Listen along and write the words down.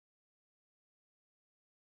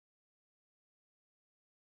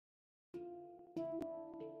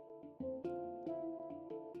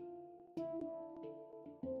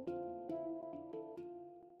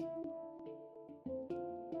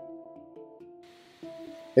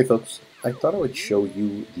Hey folks, I thought I would show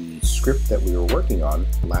you the script that we were working on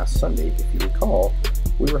last Sunday. If you recall,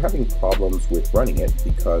 we were having problems with running it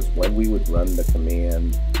because when we would run the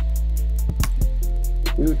command,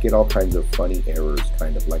 we would get all kinds of funny errors,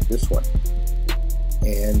 kind of like this one.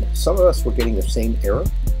 And some of us were getting the same error,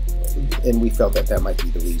 and we felt that that might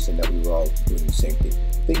be the reason that we were all doing the same thing.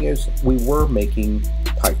 Thing is, we were making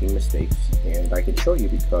typing mistakes, and I can show you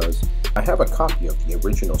because I have a copy of the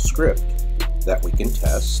original script that we can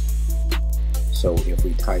test. So if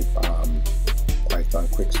we type Python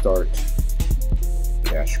quick start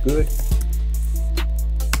dash good,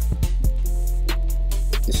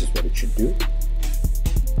 this is what it should do.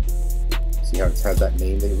 See how it has that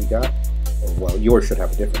name that we got? Well, yours should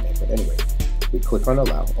have a different name, but anyway, we click on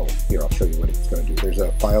allow. Oh, here, I'll show you what it's going to do. There's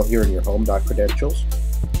a file here in your home.credentials.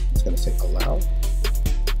 It's going to say allow.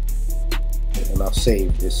 It will now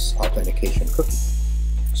save this authentication cookie.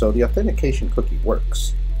 So the authentication cookie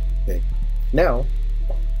works. Okay. Now,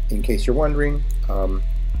 in case you're wondering,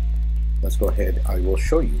 let's go ahead. I will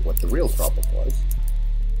show you what the real problem was.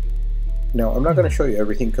 Now, I'm not going to show you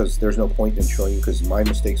everything because there's no point in showing you because my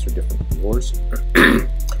mistakes are different from yours.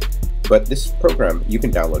 But this program, you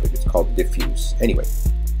can download it. It's called Diffuse. Anyway,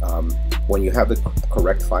 when you have the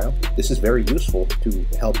correct file, this is very useful to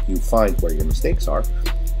help you find where your mistakes are.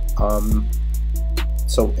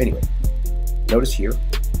 So anyway, notice here,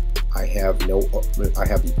 I have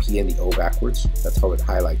the P and the O backwards. That's how it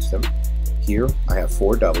highlights them. Here, I have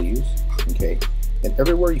 4 W's, okay? And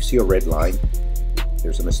everywhere you see a red line,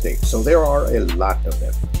 there's a mistake. So there are a lot of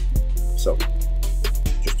them. So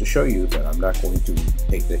just to show you that I'm not going to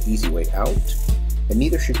take the easy way out, and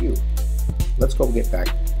neither should you. Let's go get back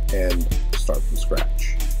and start from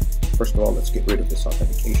scratch. First of all, let's get rid of this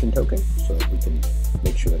authentication token so that we can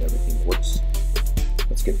make sure that everything works.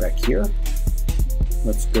 Let's get back here.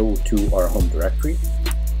 Let's go to our home directory,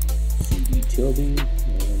 cd tilde,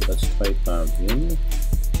 and let's type vim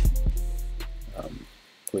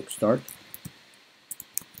quick start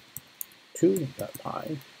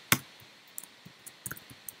 2.py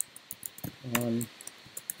on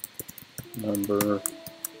number.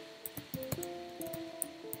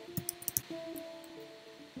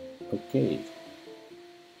 Okay,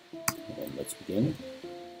 and let's begin.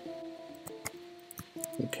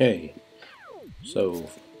 Okay, so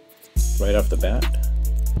right off the bat,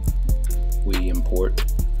 we import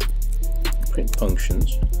print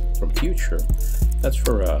functions from Future. That's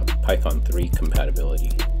for Python 3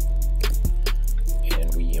 compatibility.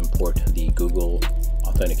 And we import the Google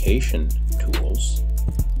authentication tools,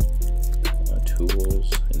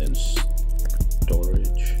 and then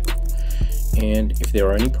storage. And if there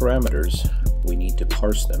are any parameters, we need to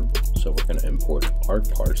parse them. So we're going to import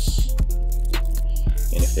argparse.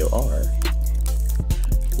 And if there are,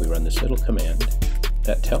 we run this little command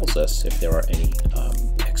that tells us if there are any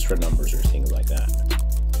extra numbers or things like that.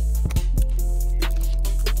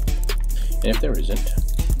 And if there isn't,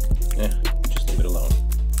 just leave it alone.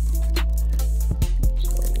 So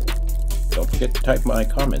don't forget to type my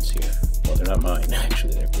comments here. Well, they're not mine,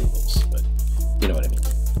 actually, they're Google's, but you know what I mean.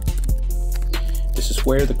 This is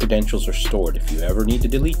where the credentials are stored. If you ever need to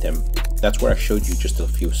delete them, that's where I showed you just a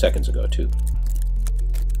few seconds ago, too.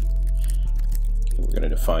 We're going to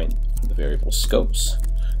define the variable scopes.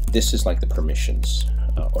 This is like the permissions,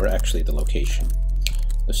 or actually the location.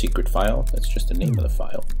 The secret file, that's just the name of the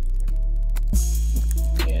file.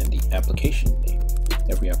 And the application name.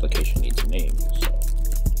 Every application needs a name, so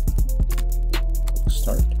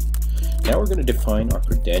start. Now we're going to define our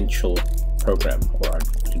credential program, or our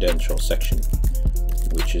credential section,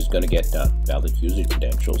 which is going to get valid user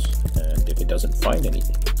credentials, and if it doesn't find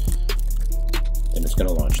anything, then it's going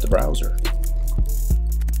to launch the browser.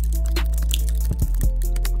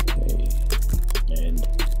 And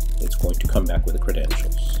it's going to come back with the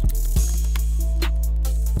credentials.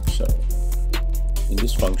 So in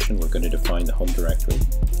this function, we're going to define the home directory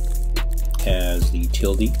as the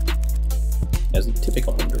tilde, as the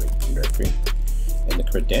typical home directory, and the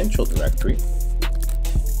credential directory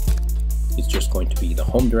is just going to be the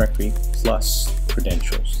home directory plus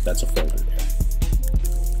credentials. That's a folder there.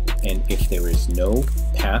 And if there is no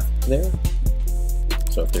path there,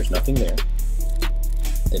 so if there's nothing there,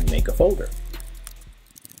 then make a folder.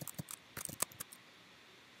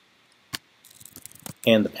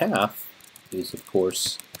 And the path is, of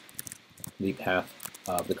course, the path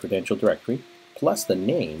of the credential directory plus the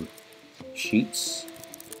name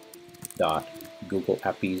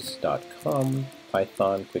sheets.googleappies.com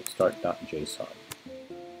python quickstart.json.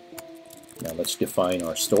 Now let's define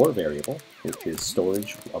our store variable, which is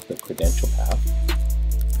storage of the credential path.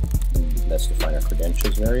 And let's define our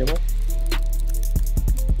credentials variable.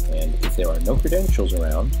 And if there are no credentials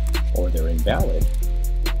around, or they're invalid,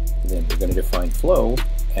 then we're going to define flow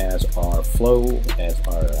as our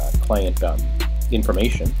client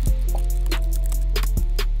information.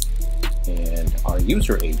 And our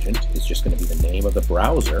user agent is just going to be the name of the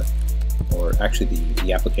browser, or actually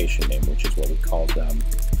the application name, which is what we called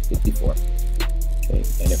it before. Okay.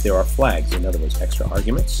 And if there are flags, in other words, extra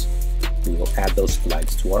arguments, we will add those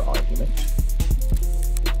flags to our argument.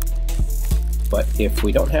 But if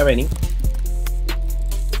we don't have any,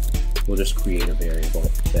 we'll just create a variable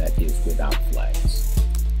that is without flags.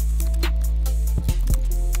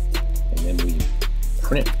 And then we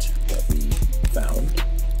print what we found.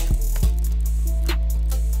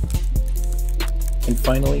 And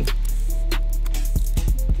finally,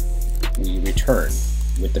 we return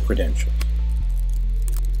with the credentials.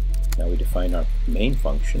 Now we define our main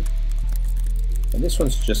function. And this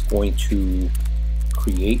one's just going to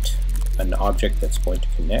create an object that's going to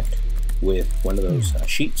connect with one of those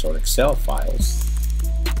sheets or Excel files.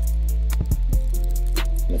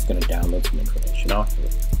 And it's going to download some information off of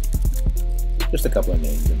it. Just a couple of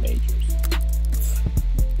names and majors.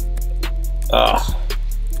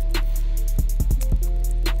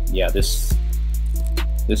 Yeah, this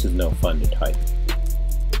is no fun to type.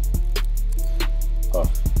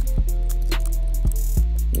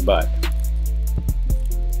 But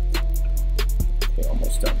okay,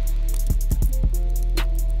 almost done.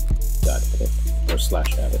 Dot edit or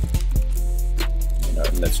slash edit.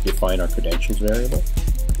 And let's define our credentials variable.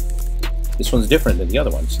 This one's different than the other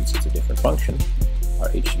one since it's a different function. Our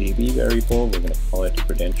HTTP variable, we're going to call it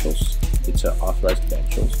credentials. It's authorized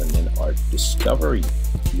credentials, and then our discovery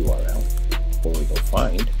URL, where we go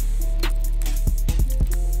find.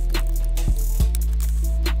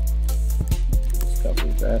 Discovery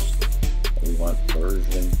address, and we want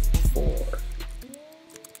version 4.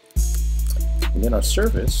 And then our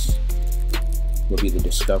service will be the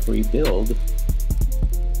discovery build.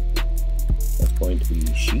 That's going to be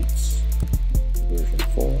sheets, version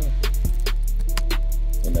 4.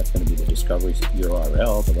 And that's going to be the discovery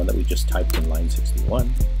URL, the one that we just typed in line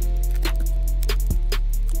 61.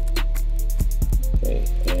 Okay,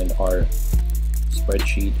 and our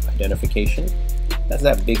spreadsheet identification, that's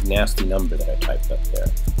that big nasty number that I typed up there.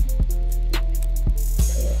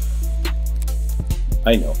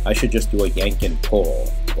 I know, I should just do a yank and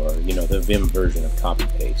pull, or the Vim version of copy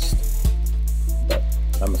paste, but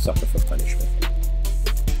I'm a sucker for punishment.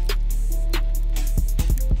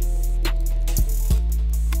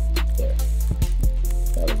 There.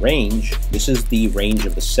 Now the range, this is the range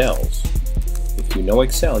of the cells. If you know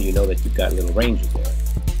Excel, you know that you've got little ranges there.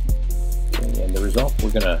 Okay, and the result, we're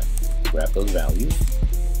going to grab those values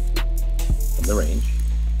from the range,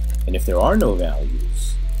 and if there are no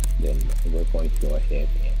values, then we're going to go ahead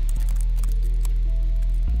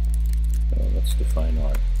and let's define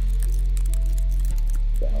our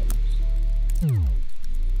values.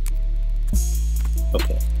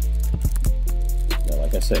 Okay. Now,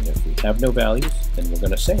 like I said, if we have no values, then we're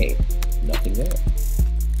going to say nothing there.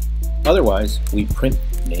 Otherwise, we print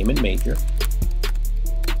name and major,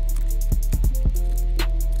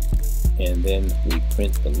 and then we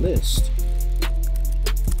print the list.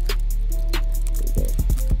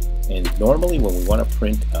 And normally when we want to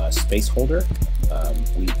print a space holder,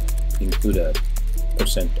 we include a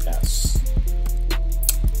 %s.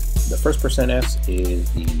 The first %s is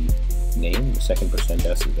the name, the second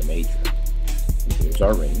 %s is the major. And here's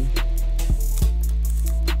our range.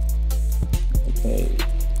 Okay,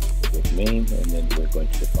 with main, and then we're going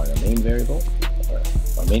to define our main variable, or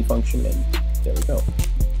our main function, and there we go.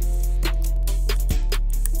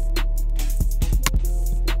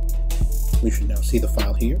 We should now see the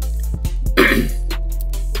file here.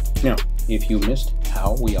 Now, if you missed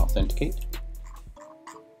how we authenticate,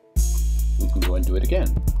 we can go and do it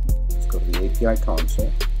again. Let's go to the API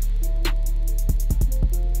console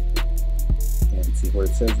and see where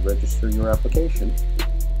it says register your application.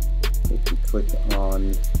 If you click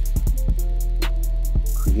on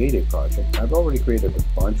create a project, I've already created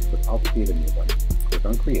a bunch, but I'll create a new one. Click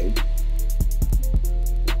on create,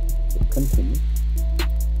 click continue.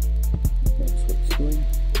 That's what it's doing.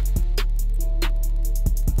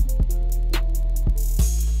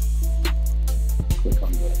 Click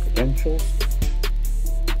on the credentials.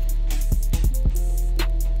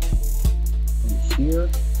 And here,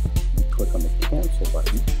 you click on the cancel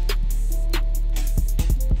button.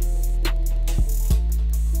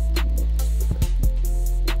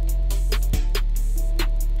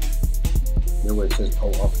 Here where it says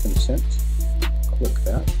OAuth consent, click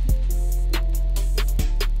that.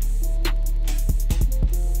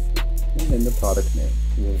 And then the product name.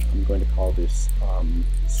 I'm going to call this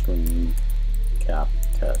screen cap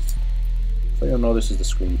test. So you'll notice is the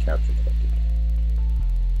screen capture that I did.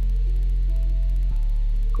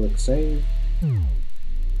 Click save.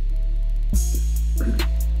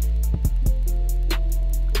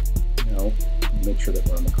 Now make sure that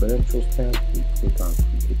we're on the credentials tab. We click on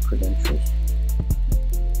create credentials.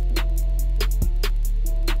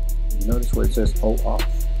 You notice where it says OAuth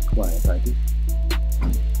client ID.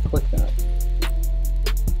 Click that.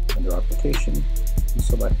 Under application, you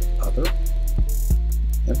select other.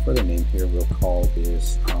 And for the name here, we'll call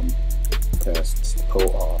this tests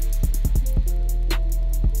OAuth.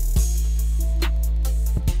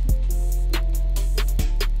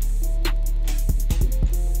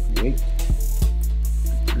 Create.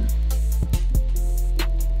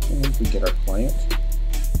 And we get our client.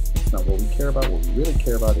 It's not what we care about. What we really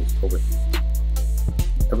care about is over here.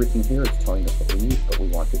 Everything here is telling us what we need, but we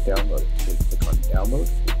want to download it. So we click on download.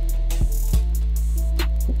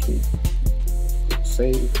 Okay. Click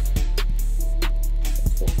save.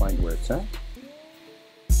 Let's go find where it's at.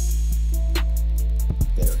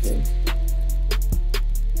 There it is.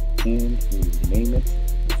 And we rename it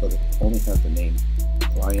so that it only has the name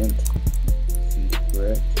client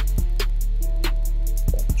secret.json.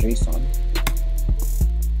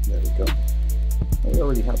 There we go. We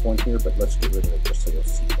already have one here, but let's get rid of it just so you'll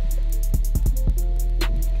see it.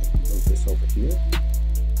 Okay, move this over here.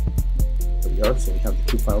 There we are. So we have the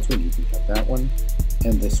two files we need. We have that one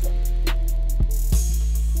and this one.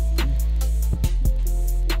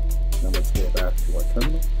 Now let's go back to our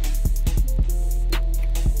terminal.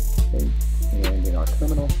 Okay, and in our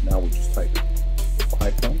terminal, now we just type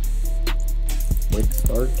Python quick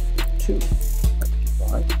start 2.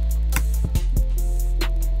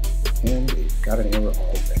 And we've got an error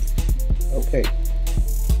already. Okay.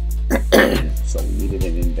 So we needed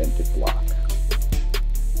an indented block.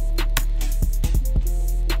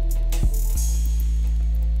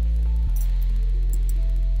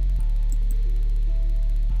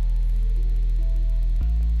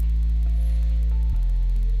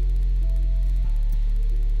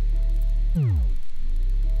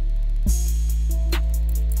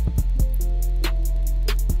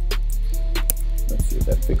 Let's see if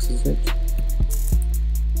that fixes it.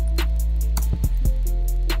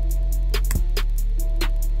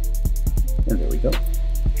 And there we go.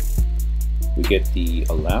 We get the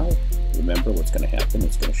allow. Remember what's going to happen.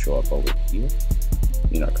 It's going to show up over here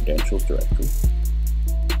in our credentials directory.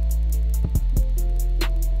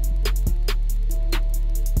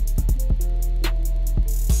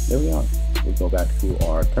 There we are. We go back to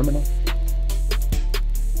our terminal.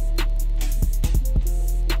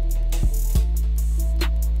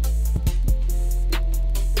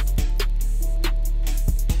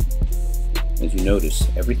 As you notice,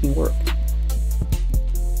 everything worked,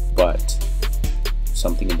 but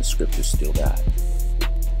something in the script is still bad.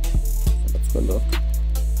 So let's go look.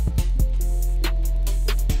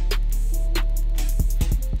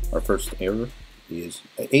 Our first error is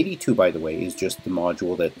 82, by the way, is just the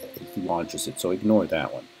module that launches it, so ignore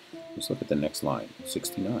that one. Let's look at the next line,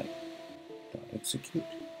 69. Execute.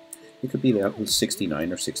 It could be that was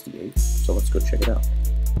 69 or 68, so let's go check it out.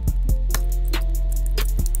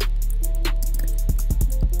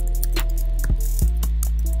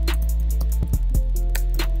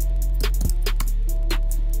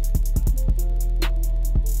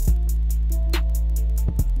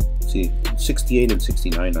 See, 68 and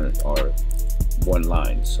 69 are one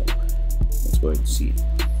line, so let's go ahead and see.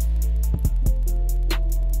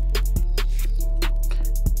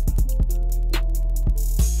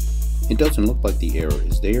 It doesn't look like the error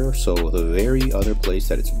is there, so the very other place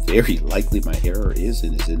that it's very likely my error is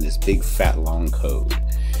in this big fat long code.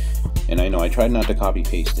 And I know I tried not to copy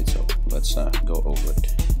paste it, so let's go over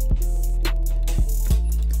it.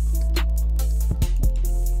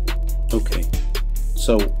 Okay,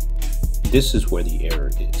 so this is where the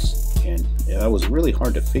error is, and that was really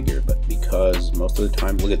hard to figure, but because most of the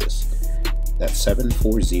time, look at this, that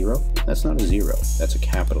 740, that's not a 0, that's a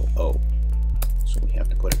capital O. So we have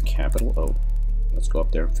to put a capital O. Let's go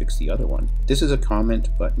up there and fix the other one. This is a comment,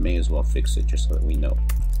 but may as well fix it just so that we know.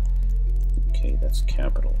 Okay, that's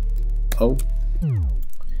capital O.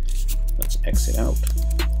 Let's exit out,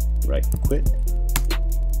 right, quit.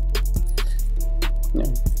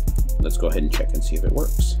 Now, let's go ahead and check and see if it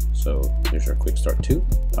works. So there's our quick start 2,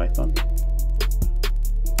 Python.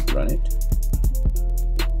 Run it.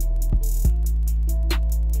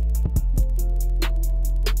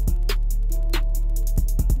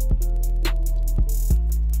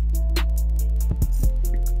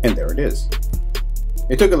 And there it is.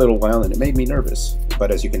 It took a little while and it made me nervous,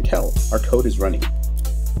 but as you can tell, our code is running.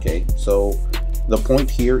 Okay, so the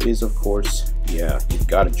point here is, of course, yeah, you've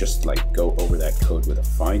got to just like go over that code with a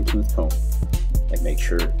fine-tooth comb and make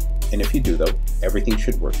sure. And if you do, though, everything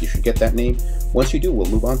should work. You should get that name. Once you do,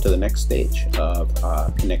 we'll move on to the next stage of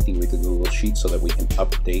connecting with the Google Sheet so that we can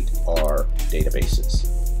update our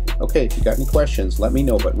databases. Okay, if you got any questions, let me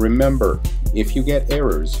know. But remember, if you get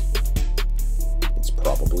errors, it's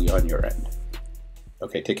probably on your end.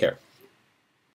 Okay, take care.